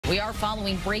We are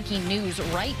following breaking news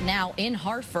right now in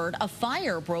Hartford. A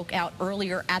fire broke out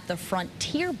earlier at the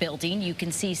Frontier building. You can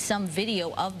see some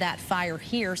video of that fire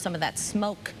here, some of that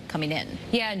smoke coming in.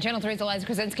 Yeah, and Channel 3's Eliza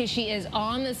Krasinski, she is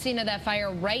on the scene of that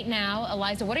fire right now.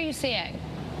 Eliza, what are you seeing?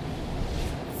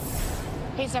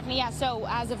 Hey, Stephanie. Yeah, so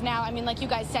as of now, I mean, like you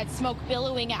guys said, smoke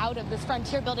billowing out of this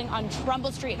Frontier building on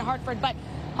Trumbull Street in Hartford. But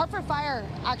Hartford Fire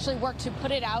actually worked to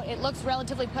put it out. It looks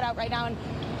relatively put out right now. And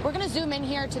we're going to zoom in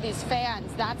here to these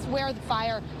fans. That's where the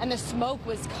fire and the smoke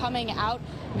was coming out.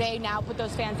 They now put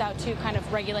those fans out to kind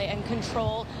of regulate and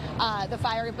control the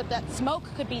fire. But that smoke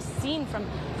could be seen from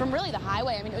really the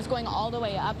highway. I mean, it was going all the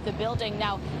way up the building.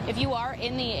 Now, if you are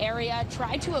in the area,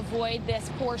 try to avoid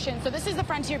this portion. So this is the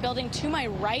Frontier building. To my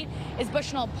right is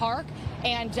Bushnell Park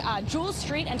and Jewel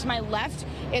Street, and to my left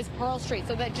is Pearl Street.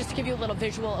 So that just to give you a little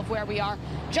visual of where we are.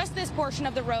 Just this portion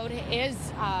of the road is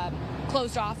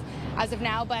closed off as of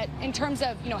now, but in terms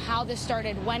of how this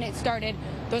started, when it started,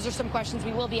 those are some questions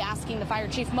we will be asking the fire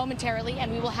chief momentarily,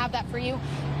 and we will have that for you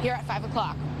here at 5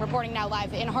 o'clock. Reporting now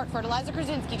live in Hartford, Eliza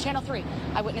Krasinski, Channel 3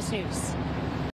 Eyewitness News.